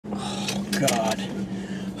God.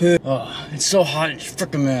 Oh, it's so hot in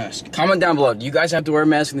freaking mask. Comment down below, do you guys have to wear a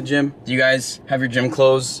mask in the gym? Do you guys have your gym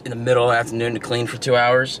closed in the middle of the afternoon to clean for 2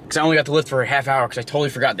 hours? Because I only got to lift for a half hour because I totally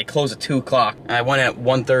forgot they close at 2 o'clock. And I went at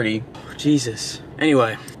 1:30. Oh, Jesus.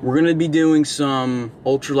 Anyway, we're gonna be doing some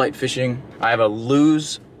ultralight fishing. I have a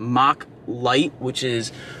Lose Mock Light, which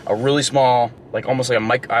is a really small, like almost like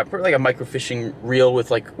a micro fishing reel with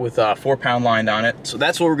 4-pound line on it. So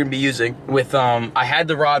that's what we're gonna be using. With I had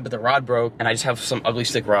the rod, but the rod broke, and I just have some ugly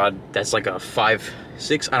stick rod that's like a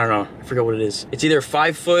 5'6", I don't know, I forget what it is. It's either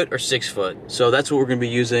 5 foot or 6 foot. So that's what we're gonna be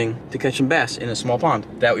using to catch some bass in a small pond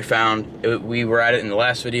that we found. We were at it in the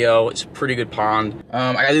last video. It's a pretty good pond.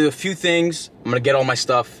 I gotta do a few things. I'm gonna get all my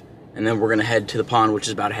stuff, and then we're gonna head to the pond, which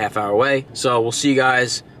is about a half hour away. So we'll see you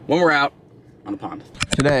guys when we're out on the pond.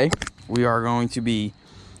 Today, we are going to be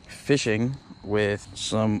fishing with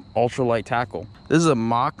some ultralight tackle. This is a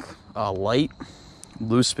Mock Light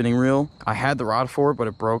loose spinning reel. I had the rod for it, but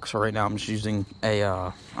it broke, so right now I'm just using a,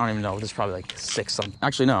 I don't even know, this is probably like 6 something.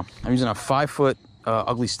 Actually, no, I'm using a 5 foot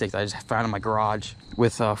ugly stick that I just found in my garage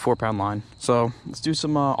with a 4-pound line. So let's do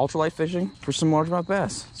some ultralight fishing for some largemouth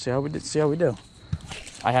bass. See how we do.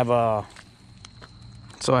 I have a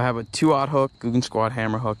 2-aught hook, Guggen Squad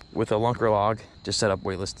hammer hook with a lunker log. Just set up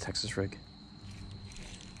weightless Texas rig.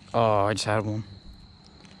 Oh, I just had one.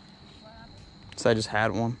 So I just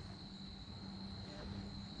had one.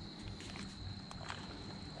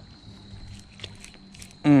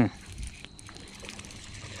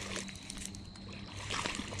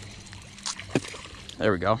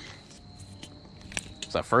 There we go.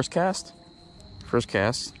 Is that first cast? First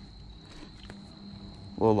cast.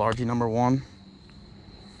 Little largie number 1.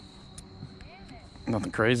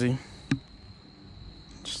 Nothing crazy.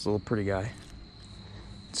 Just a little pretty guy.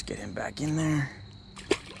 Let's get him back in there.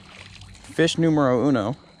 Fish numero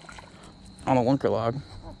uno on a lunker log.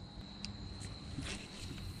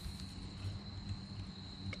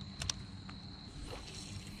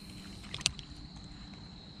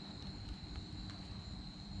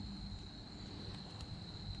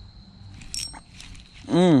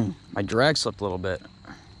 My drag slipped a little bit.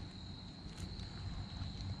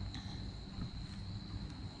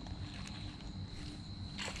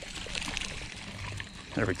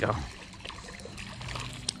 There we go.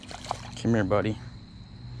 Come here, buddy.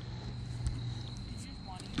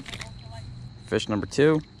 Fish number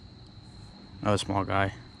 2. Another small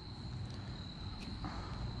guy.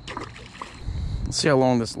 Let's see how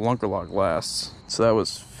long this lunker log lasts. So that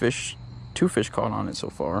was 2 fish caught on it so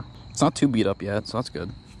far. It's not too beat up yet, so that's good.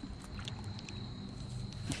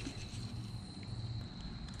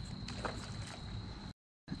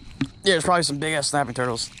 Yeah, there's probably some big ass snapping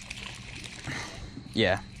turtles.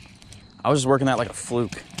 Yeah, I was just working that like a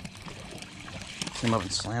fluke. Came up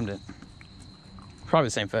and slammed it. Probably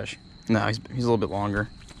the same fish. No, he's a little bit longer.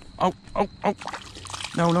 Oh.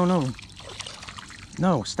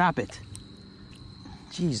 No, stop it.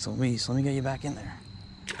 Jeez Louise, let me get you back in there.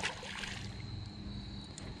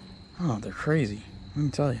 Oh, they're crazy. Let me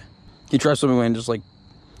tell you. You try swimming away and just like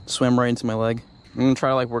swim right into my leg. I'm gonna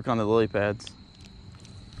try like working on the lily pads.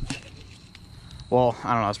 Well,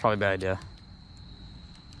 I don't know, it's probably a bad idea.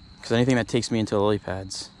 Because anything that takes me into the lily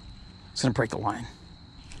pads, it's gonna break the line.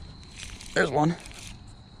 There's one.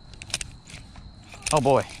 Oh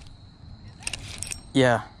boy.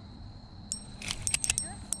 Yeah.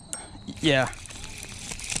 Yeah.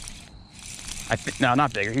 No,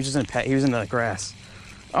 not bigger. He was just he was in the grass.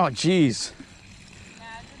 Oh, jeez.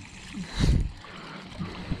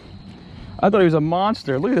 I thought he was a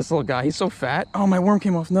monster. Look at this little guy. He's so fat. Oh, my worm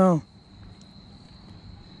came off. No.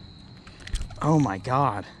 Oh my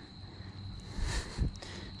God.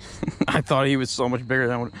 I thought he was so much bigger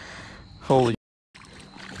than what... Holy...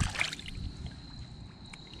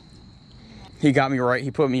 He got me right.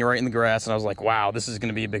 He put me right in the grass, and I was like, wow, this is going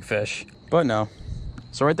to be a big fish. But no.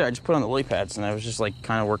 So right there, I just put on the lily pads, and I was just like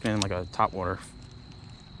kind of working in like a top water.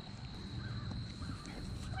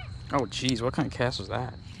 Oh, geez, what kind of cast was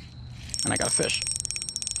that? And I got a fish.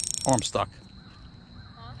 Oh, I'm stuck.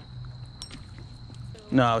 Huh?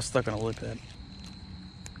 No, I was stuck on a lily pad.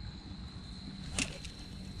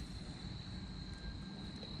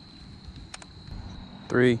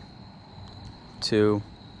 Three, 2,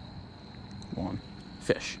 1.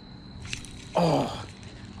 Fish. Oh,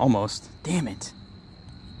 almost. Damn it.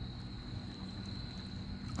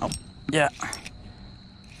 Oh, yeah.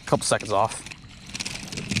 A couple seconds off.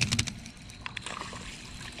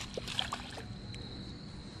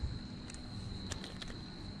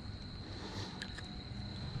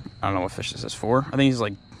 I don't know what fish this is for. I think he's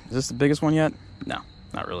like, is this the biggest one yet? No,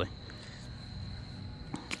 not really.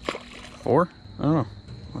 4? I don't know.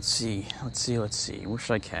 Let's see. Where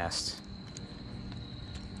should I cast?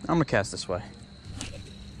 I'm gonna cast this way.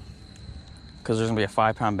 Because there's gonna be a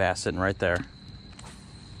 5-pound bass sitting right there.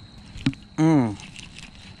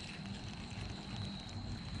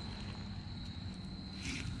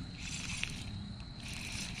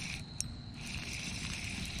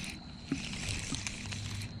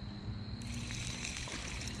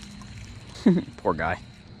 Poor guy.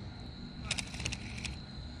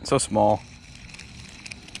 So small.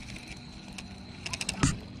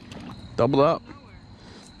 Doubled up.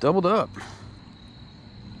 Doubled up.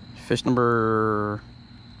 Fish number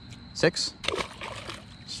 6.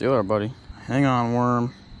 Still there, buddy. Hang on,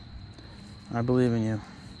 worm. I believe in you.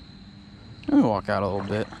 Let me walk out a little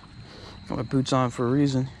bit. Got my boots on for a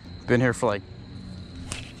reason. Been here for like,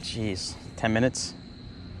 jeez, 10 minutes.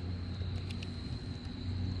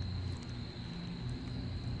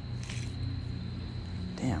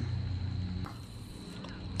 Damn.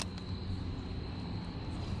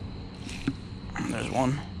 There's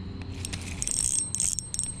one.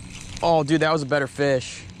 Oh, dude, that was a better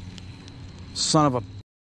fish. Son of a...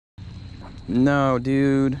 No,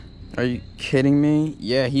 dude. Are you kidding me?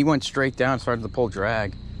 Yeah, he went straight down and started to pull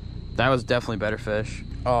drag. That was definitely better fish.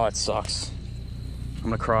 Oh, it sucks. I'm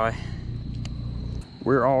gonna cry.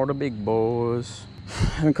 We're all the big boys. I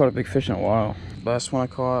haven't caught a big fish in a while. Last one I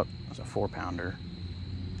caught was a 4-pounder.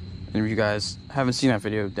 And if you guys haven't seen that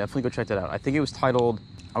video, definitely go check that out. I think it was titled,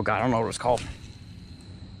 oh God, I don't know what it was called.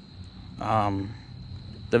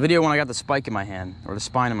 The video when I got the spike in my hand, or the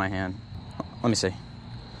spine in my hand. Let me see.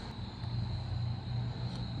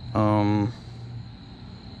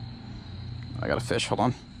 I got a fish, hold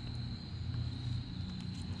on.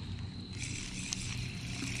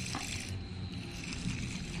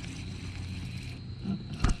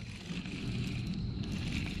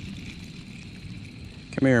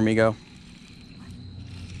 Come here, amigo.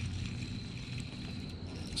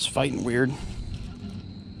 It's fighting weird.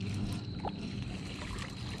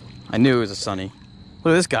 I knew it was a sunny.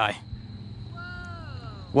 Look at this guy. Whoa.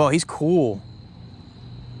 Whoa, he's cool.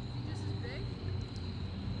 He just as big?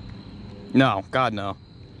 No, God, no.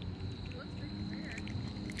 He looks bigger.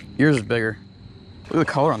 Yours is bigger. Look at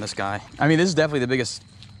the color on this guy. I mean, this is definitely the biggest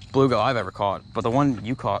bluegill I've ever caught, but the one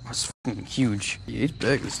you caught was fucking huge. Yeah, he's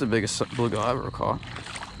big. This is the biggest bluegill I've ever caught.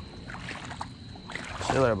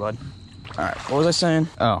 See you later, bud. All right, what was I saying?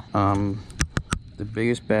 Oh, the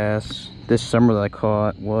biggest bass this summer that I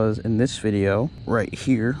caught was in this video right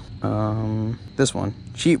here. This one,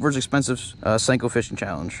 cheap versus expensive Senko fishing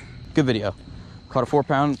challenge. Good video. Caught a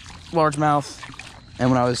 4-pound largemouth,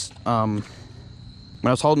 and when I was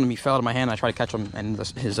holding him, he fell out of my hand. I tried to catch him, and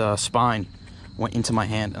his spine went into my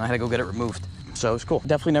hand, and I had to go get it removed. So it's cool.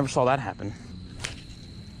 Definitely never saw that happen.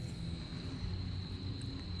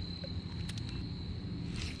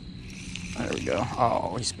 There we go.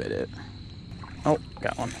 Oh, he spit it. Oh,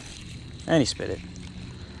 got one. And he spit it.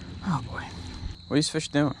 Oh boy. What are these fish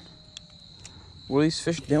doing? What are these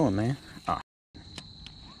fish doing, man? Oh.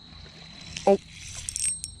 Oh.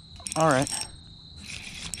 All right.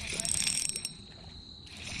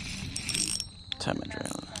 10-minute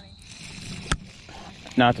trailer.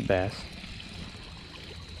 Not the bass.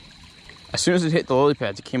 As soon as it hit the lily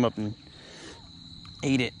pads, it came up and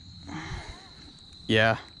ate it.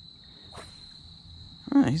 Yeah.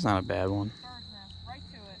 Oh, he's not a bad one. Right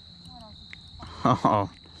to it. Oh.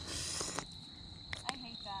 I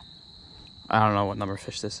hate that. I don't know what number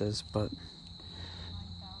fish this is, but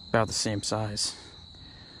about the same size.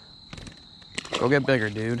 Go get bigger,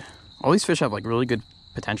 dude. All these fish have like really good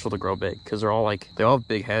potential to grow big because they all have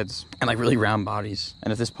big heads and like really round bodies.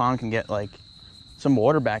 And if this pond can get like some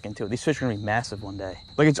water back into it, these fish are gonna be massive one day.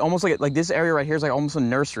 Like it's almost like this area right here is like almost a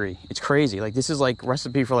nursery. It's crazy. Like this is like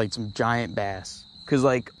recipe for like some giant bass. Cause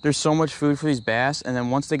like there's so much food for these bass, and then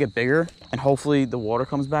once they get bigger and hopefully the water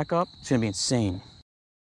comes back up, it's gonna be insane.